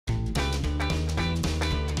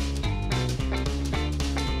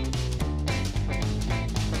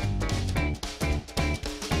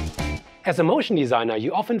As a motion designer,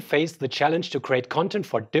 you often face the challenge to create content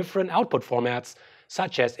for different output formats,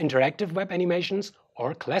 such as interactive web animations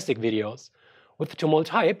or classic videos. With Tumult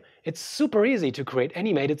Hype, it's super easy to create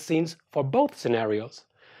animated scenes for both scenarios.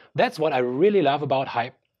 That's what I really love about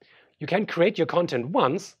Hype. You can create your content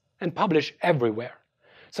once and publish everywhere.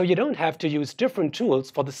 So you don't have to use different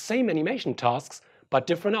tools for the same animation tasks, but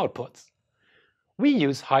different outputs. We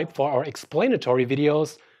use Hype for our explanatory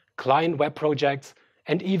videos, client web projects,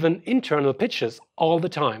 and even internal pitches all the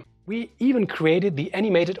time. We even created the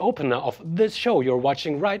animated opener of this show you're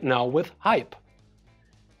watching right now with Hype.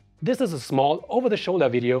 This is a small over-the-shoulder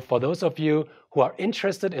video for those of you who are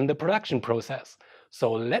interested in the production process.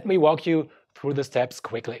 So let me walk you through the steps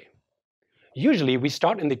quickly. Usually we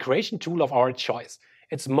start in the creation tool of our choice.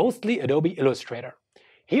 It's mostly Adobe Illustrator.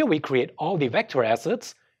 Here we create all the vector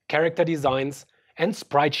assets, character designs, and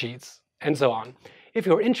sprite sheets, and so on. If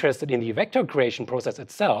you're interested in the vector creation process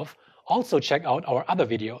itself, also check out our other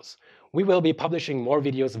videos. We will be publishing more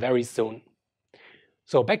videos very soon.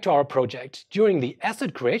 So back to our project. During the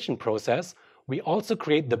asset creation process, we also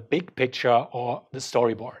create the big picture or the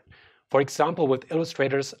storyboard. For example, with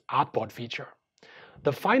Illustrator's artboard feature.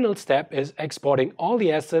 The final step is exporting all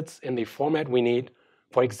the assets in the format we need,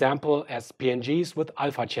 for example, as PNGs with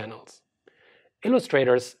alpha channels.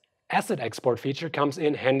 Illustrator's asset export feature comes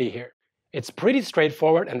in handy here. It's pretty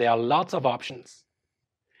straightforward and there are lots of options.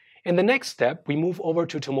 In the next step, we move over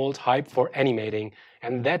to Tumult Hype for animating,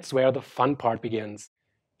 and that's where the fun part begins.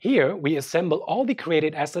 Here, we assemble all the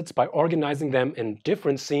created assets by organizing them in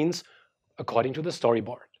different scenes according to the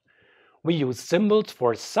storyboard. We use symbols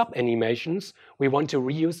for sub-animations we want to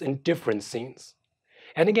reuse in different scenes.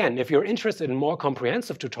 And again, if you're interested in more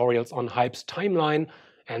comprehensive tutorials on Hype's timeline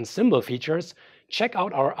and symbol features, check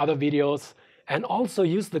out our other videos and also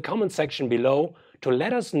use the comment section below to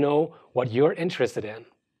let us know what you're interested in.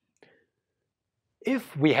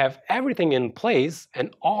 If we have everything in place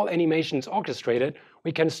and all animations orchestrated,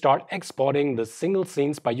 we can start exporting the single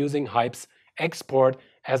scenes by using Hype's Export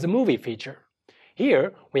as a Movie feature.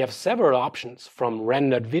 Here we have several options, from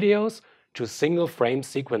rendered videos to single frame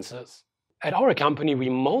sequences. At our company, we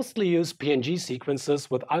mostly use PNG sequences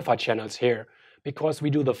with alpha channels here, because we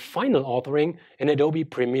do the final authoring in Adobe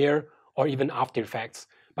Premiere or even After Effects.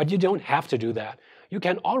 But you don't have to do that. You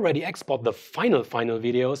can already export the final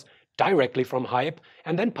videos directly from Hype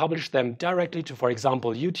and then publish them directly to, for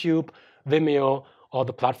example, YouTube, Vimeo, or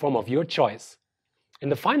the platform of your choice. In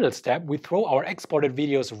the final step, we throw our exported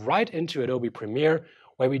videos right into Adobe Premiere,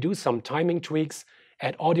 where we do some timing tweaks,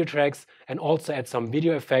 add audio tracks, and also add some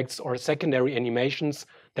video effects or secondary animations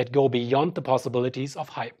that go beyond the possibilities of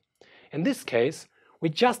Hype. In this case, we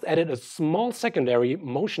just added a small secondary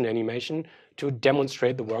motion animation to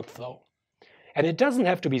demonstrate the workflow. And it doesn't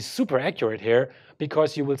have to be super accurate here,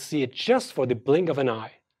 because you will see it just for the blink of an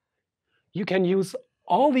eye. You can use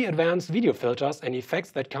all the advanced video filters and effects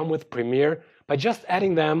that come with Premiere by just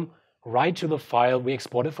adding them right to the file we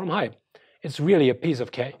exported from Hype. It's really a piece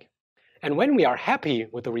of cake. And when we are happy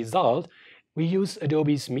with the result, we use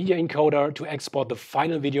Adobe's Media Encoder to export the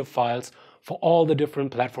final video files for all the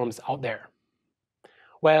different platforms out there.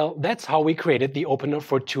 Well, that's how we created the opener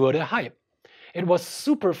for Tour de Hype. It was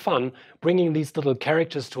super fun bringing these little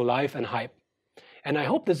characters to life in Hype. And I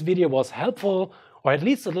hope this video was helpful, or at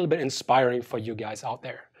least a little bit inspiring for you guys out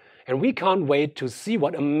there. And we can't wait to see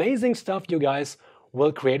what amazing stuff you guys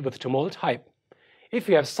will create with Tumult Hype. If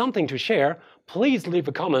you have something to share, please leave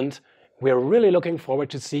a comment. We're really looking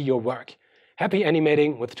forward to see your work. Happy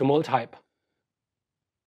animating with Tumult Hype!